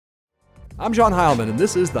I'm John Heilemann, and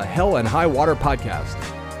this is the Hell and High Water Podcast.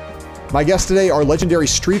 My guests today are legendary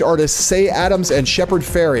street artists Cey Adams and Shepard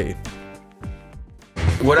Fairey.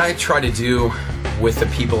 What I try to do with the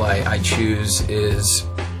people I choose is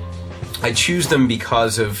I choose them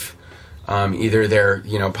because of either their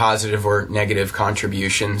positive or negative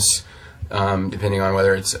contributions, depending on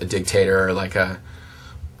whether it's a dictator or like a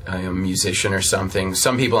musician or something.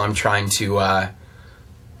 Some people I'm trying to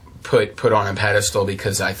put on a pedestal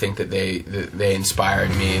because I think that they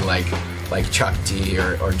inspired me, like Chuck D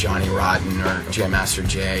or Johnny Rotten or Jam Master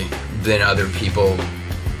Jay. Then other people,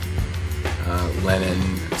 Lenin,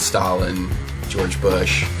 Stalin, George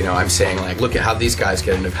Bush. I'm saying, like, look at how these guys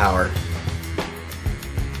get into power.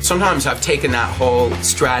 Sometimes I've taken that whole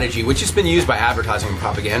strategy, which has been used by advertising and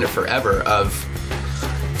propaganda forever, of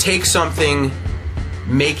take something,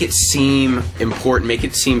 make it seem important, make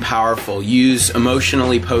it seem powerful, use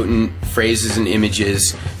emotionally potent phrases and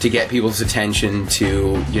images to get people's attention,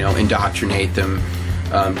 to indoctrinate them,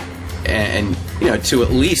 and to at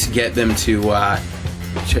least get them to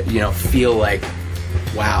feel like,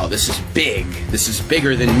 wow, this is big, this is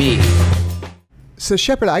bigger than me. So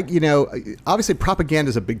Shepard, obviously propaganda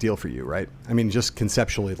is a big deal for you, right? I mean, just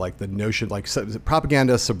conceptually, like the notion, like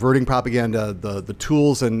propaganda, subverting propaganda, the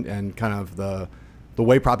tools and kind of the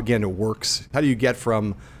way propaganda works. How do you get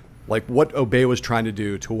from like what Obey was trying to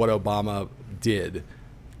do to what Obama did?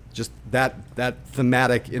 Just that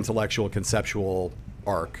thematic, intellectual, conceptual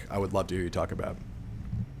arc, I would love to hear you talk about.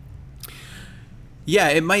 Yeah,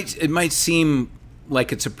 it might seem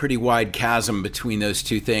like it's a pretty wide chasm between those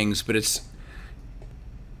two things, but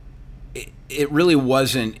it really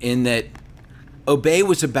wasn't, in that Obey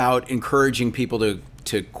was about encouraging people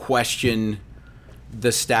to question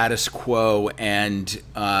the status quo and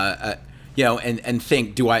and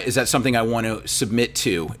think, is that something I want to submit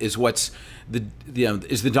to? Is is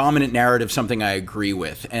the dominant narrative something I agree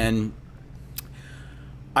with? And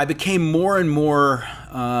I became more and more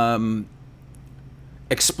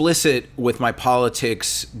explicit with my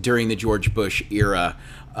politics during the George Bush era.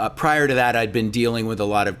 Prior to that, I'd been dealing with a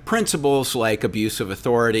lot of principles like abuse of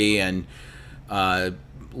authority and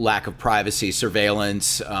lack of privacy,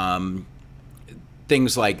 surveillance,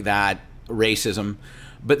 things like that, racism.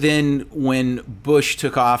 But then when Bush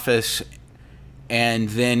took office and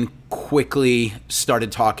then quickly started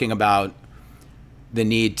talking about the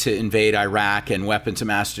need to invade Iraq and weapons of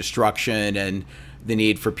mass destruction and the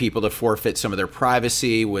need for people to forfeit some of their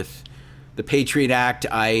privacy with the Patriot Act,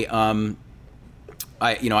 I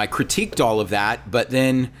critiqued all of that. But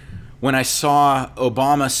then when I saw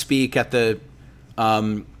Obama speak at the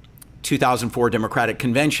 2004 Democratic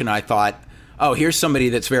Convention, I thought, oh, here's somebody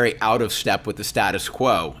that's very out of step with the status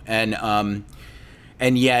quo, and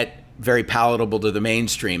yet very palatable to the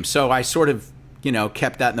mainstream. So I sort of,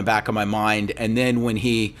 kept that in the back of my mind. And then when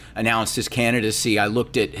he announced his candidacy, I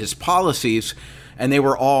looked at his policies, and they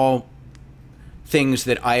were all things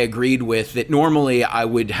that I agreed with, that normally it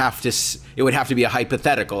would have to be a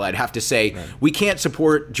hypothetical. I'd have to say, right, we can't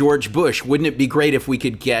support George Bush. Wouldn't it be great if we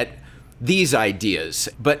could get these ideas?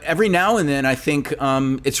 But every now and then I think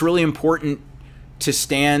it's really important to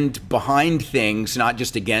stand behind things, not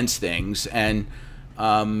just against things. And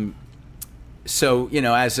so,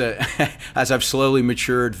 as I've slowly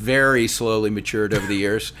matured, very slowly matured over the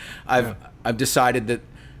years, I've decided that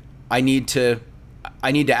I need to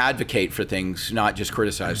advocate for things, not just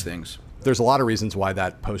criticize things. There's a lot of reasons why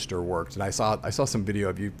that poster worked, and I saw some video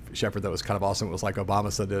of you, Shepard, that was kind of awesome. It was like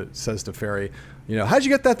Obama says to Fairey, how'd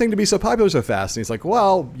you get that thing to be so popular so fast? And he's like,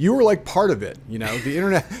 well, you were like part of it. The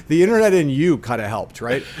internet and you kind of helped,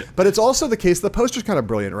 right? But it's also the case the poster's kind of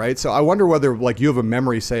brilliant, right? So I wonder whether like you have a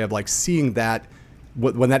memory, say, of like seeing that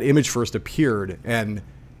when that image first appeared and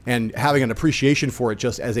having an appreciation for it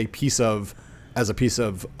just as a piece of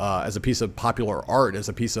popular art, as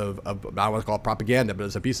a piece of I don't want to call it propaganda, but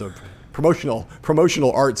as a piece of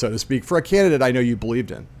promotional art, so to speak, for a candidate I know you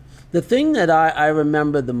believed in. The thing that I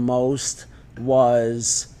remember the most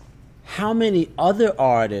was how many other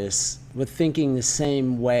artists were thinking the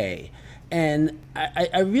same way. And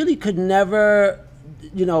I really could never,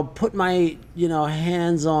 put my,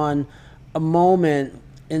 hands on a moment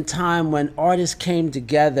in time when artists came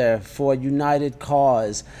together for a united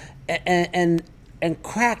cause and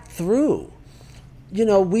cracked through.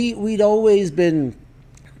 We'd always been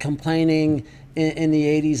complaining in the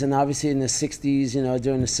 80s and obviously in the 60s,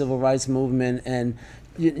 during the civil rights movement, and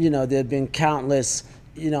there had been countless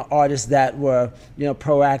artists that were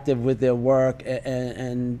proactive with their work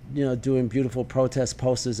and doing beautiful protest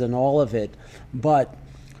posters and all of it. But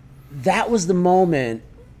that was the moment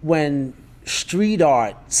when street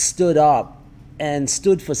art stood up and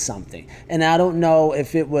stood for something. And I don't know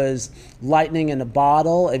if it was lightning in a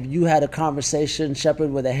bottle, if you had a conversation,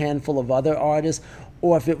 Shepard, with a handful of other artists,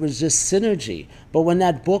 or if it was just synergy. But when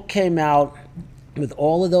that book came out with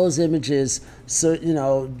all of those images, so, you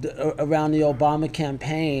know, around the Obama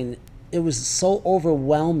campaign, it was so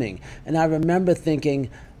overwhelming. And I remember thinking,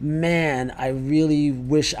 man, I really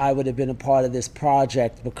wish I would have been a part of this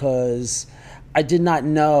project, because I did not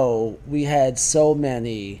know we had so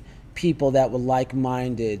many people that were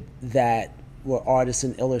like-minded, that were artists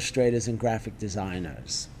and illustrators and graphic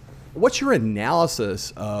designers. What's your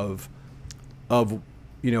analysis of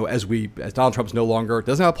you know, as Donald Trump's no longer,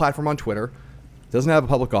 doesn't have a platform on Twitter, doesn't have a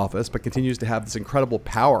public office, but continues to have this incredible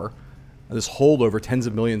power, this hold over tens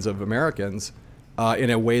of millions of Americans in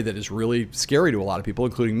a way that is really scary to a lot of people,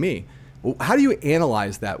 including me. How do you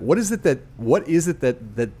analyze that? What is it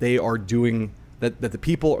that they are doing,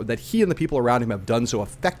 that he and the people around him have done so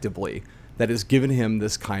effectively, that has given him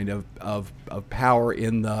this kind of power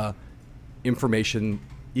in the information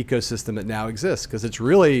ecosystem that now exists? Because it's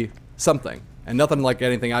really something, and nothing like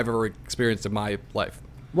anything I've ever experienced in my life.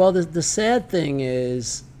 Well, the sad thing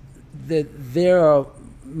is that there are,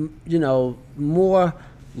 you know, more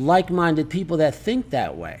like-minded people that think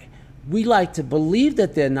that way. We like to believe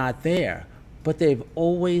that they're not there, but they've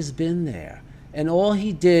always been there. And all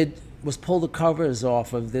he did was pull the covers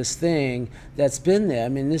off of this thing that's been there. I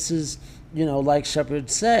mean, this is, you know, like Shepard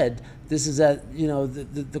said, this is at, you know,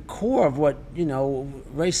 the core of what, you know,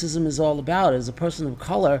 racism is all about. As a person of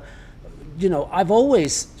color, you know, I've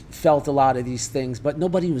always felt a lot of these things, but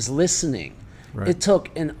nobody was listening. Right. It took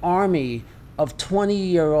an army of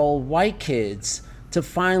 20-year-old white kids to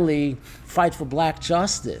finally fight for black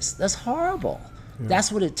justice. That's horrible. Yeah.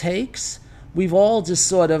 That's what it takes. We've all just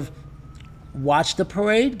sort of watched the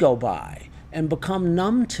parade go by and become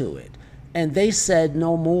numb to it. And they said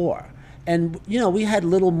no more. And, you know, we had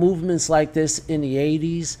little movements like this in the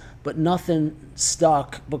 80s, but nothing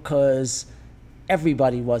stuck because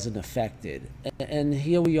everybody wasn't affected. And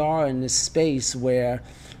here we are in this space where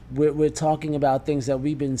we're talking about things that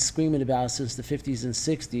we've been screaming about since the 50s and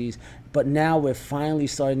 60s, but now we're finally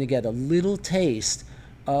starting to get a little taste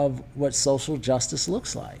of what social justice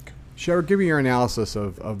looks like. Shepard, give me your analysis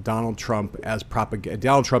of Donald Trump as propaganda,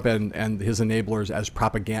 Donald Trump and his enablers as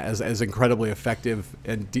propaganda, as incredibly effective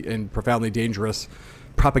and profoundly dangerous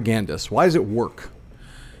propagandists. Why does it work?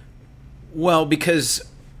 Well, because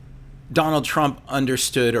Donald Trump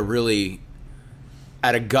understood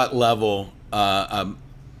at a gut level,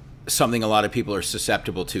 something a lot of people are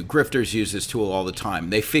susceptible to. Grifters use this tool all the time.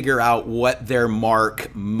 They figure out what their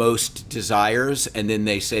mark most desires, and then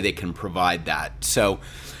they say they can provide that. So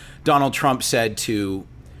Donald Trump said to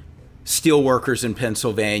steel workers in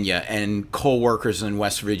Pennsylvania and coal workers in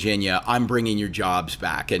West Virginia, I'm bringing your jobs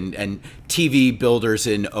back, and TV builders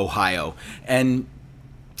in Ohio. And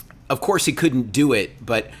of course he couldn't do it,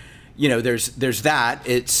 but you know, there's that.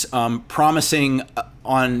 It's promising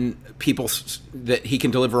on people that he can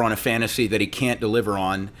deliver on a fantasy that he can't deliver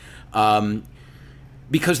on.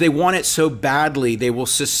 Because they want it so badly, they will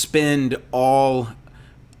suspend all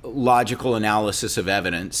logical analysis of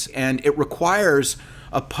evidence. And it requires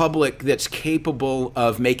a public that's capable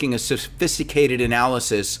of making a sophisticated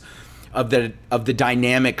analysis of the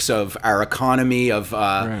dynamics of our economy, of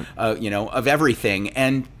you know, of everything.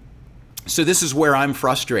 And so this is where I'm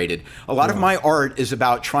frustrated. A lot of my art is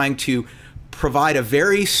about trying to provide a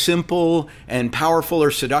very simple and powerful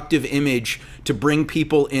or seductive image to bring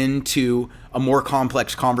people into a more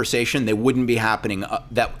complex conversation they wouldn't be happening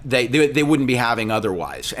that they wouldn't be having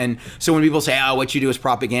otherwise. And so when people say, "Oh, what you do is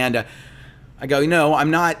propaganda," I go, "No,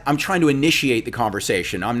 I'm not. I'm trying to initiate the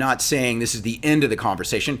conversation. I'm not saying this is the end of the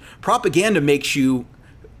conversation. Propaganda makes you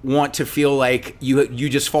want to feel like you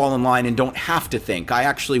just fall in line and don't have to think. I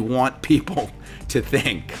actually want people to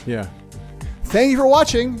think." Yeah. Thank you for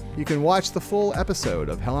watching. You can watch the full episode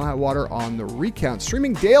of Hell and High Water on The Recount,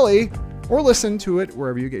 streaming daily, or listen to it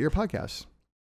wherever you get your podcasts.